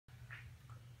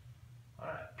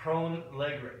prone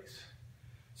leg raise.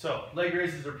 So leg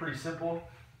raises are pretty simple.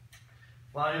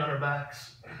 Lying on our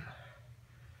backs,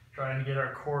 trying to get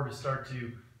our core to start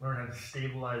to learn how to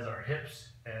stabilize our hips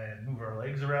and move our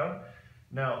legs around.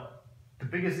 Now, the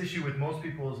biggest issue with most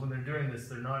people is when they're doing this,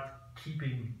 they're not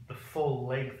keeping the full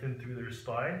length in through their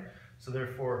spine. So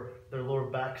therefore, their lower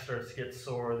back starts to get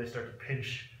sore. They start to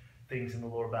pinch things in the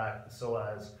lower back, the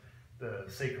psoas, the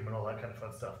sacrum, and all that kind of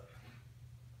fun stuff.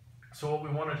 So what we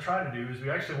want to try to do is we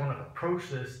actually want to approach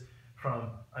this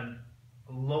from a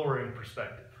lowering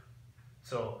perspective.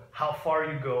 So how far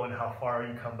you go and how far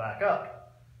you come back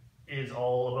up is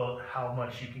all about how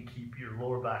much you can keep your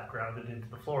lower back grounded into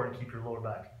the floor and keep your lower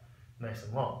back nice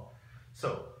and long.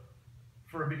 So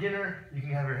for a beginner, you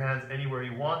can have your hands anywhere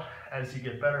you want. As you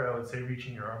get better, I would say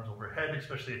reaching your arms overhead,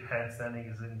 especially if handstanding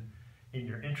is in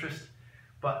your interest.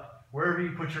 But wherever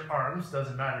you put your arms,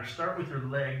 doesn't matter. Start with your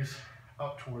legs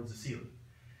up towards the ceiling.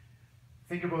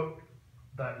 Think about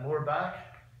that lower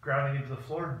back, grounding into the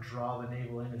floor, draw the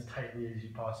navel in as tightly as you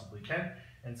possibly can,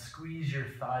 and squeeze your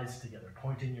thighs together,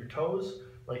 pointing your toes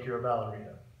like you're a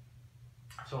ballerina.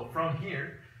 So from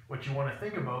here, what you want to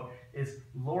think about is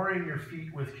lowering your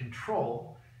feet with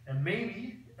control, and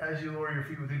maybe as you lower your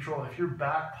feet with control, if your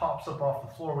back pops up off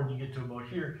the floor when you get to about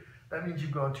here, that means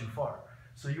you've gone too far.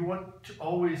 So you want to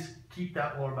always keep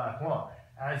that lower back long.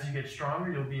 As you get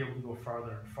stronger, you'll be able to go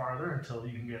farther and farther until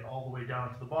you can get all the way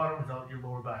down to the bottom without your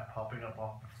lower back popping up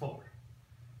off the floor.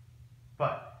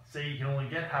 But say you can only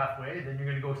get halfway, then you're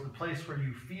going to go to the place where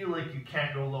you feel like you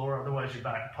can't go lower, otherwise your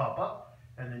back will pop up,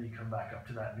 and then you come back up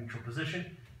to that neutral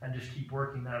position and just keep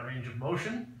working that range of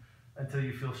motion until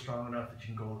you feel strong enough that you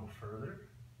can go a little further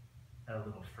and a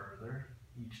little further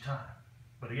each time.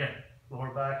 But again,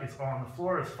 lower back is on the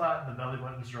floor, it's flat, and the belly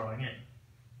button's drawing in.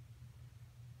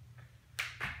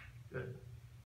 Good.